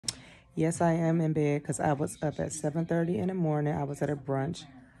Yes, I am in bed because I was up at 7:30 in the morning. I was at a brunch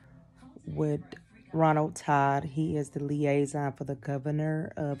with Ronald Todd. He is the liaison for the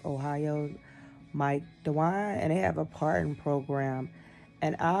governor of Ohio, Mike DeWine, and they have a pardon program.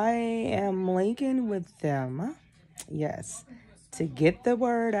 And I am linking with them. Yes. To get the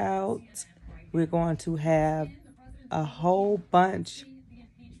word out, we're going to have a whole bunch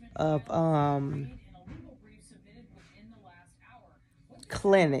of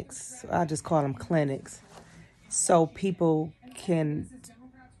clinics. I just call them clinics. So people can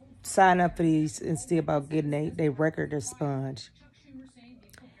sign up for these and see about getting their record expunged.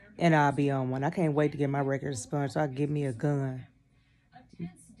 And I'll be on one. I can't wait to get my record expunged so I can get me a gun.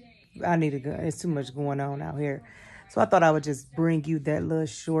 I need a gun. There's too much going on out here. So I thought I would just bring you that little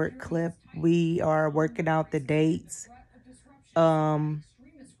short clip. We are working out the dates. The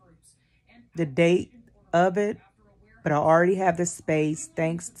date of it. But I already have the space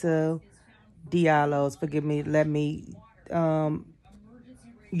thanks to Diallo's. Forgive me. Let me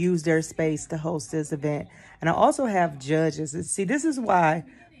use their space to host this event. And I also have judges. See, this is why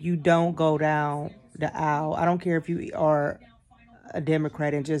you don't go down the aisle. I don't care if you are a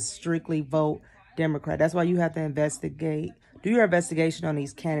Democrat and just strictly vote Democrat. That's why you have to investigate. Do your investigation on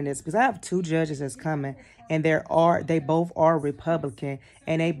these candidates, because I have two judges that's coming, and they both are Republican,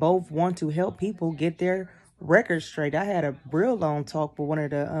 and they both want to help people get their records straight. I had a real long talk with one of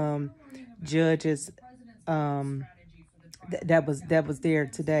the judges that was there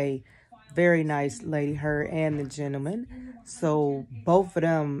today. Very nice lady, her and the gentleman. So both of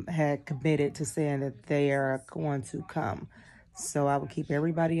them had committed to saying that they are going to come. So I will keep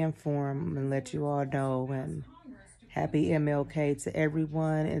everybody informed and let you all know. And happy MLK to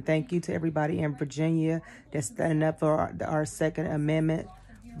everyone. And thank you to everybody in Virginia that's standing up for our Second Amendment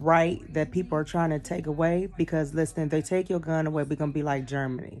right that people are trying to take away. Because listen, if they take your gun away, we're going to be like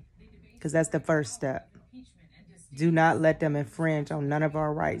Germany. Because that's the first step. Do not let them infringe on none of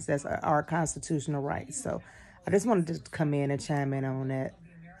our rights. That's our constitutional rights. So I just wanted to come in and chime in on that.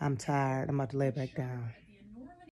 I'm tired. I'm about to lay back down.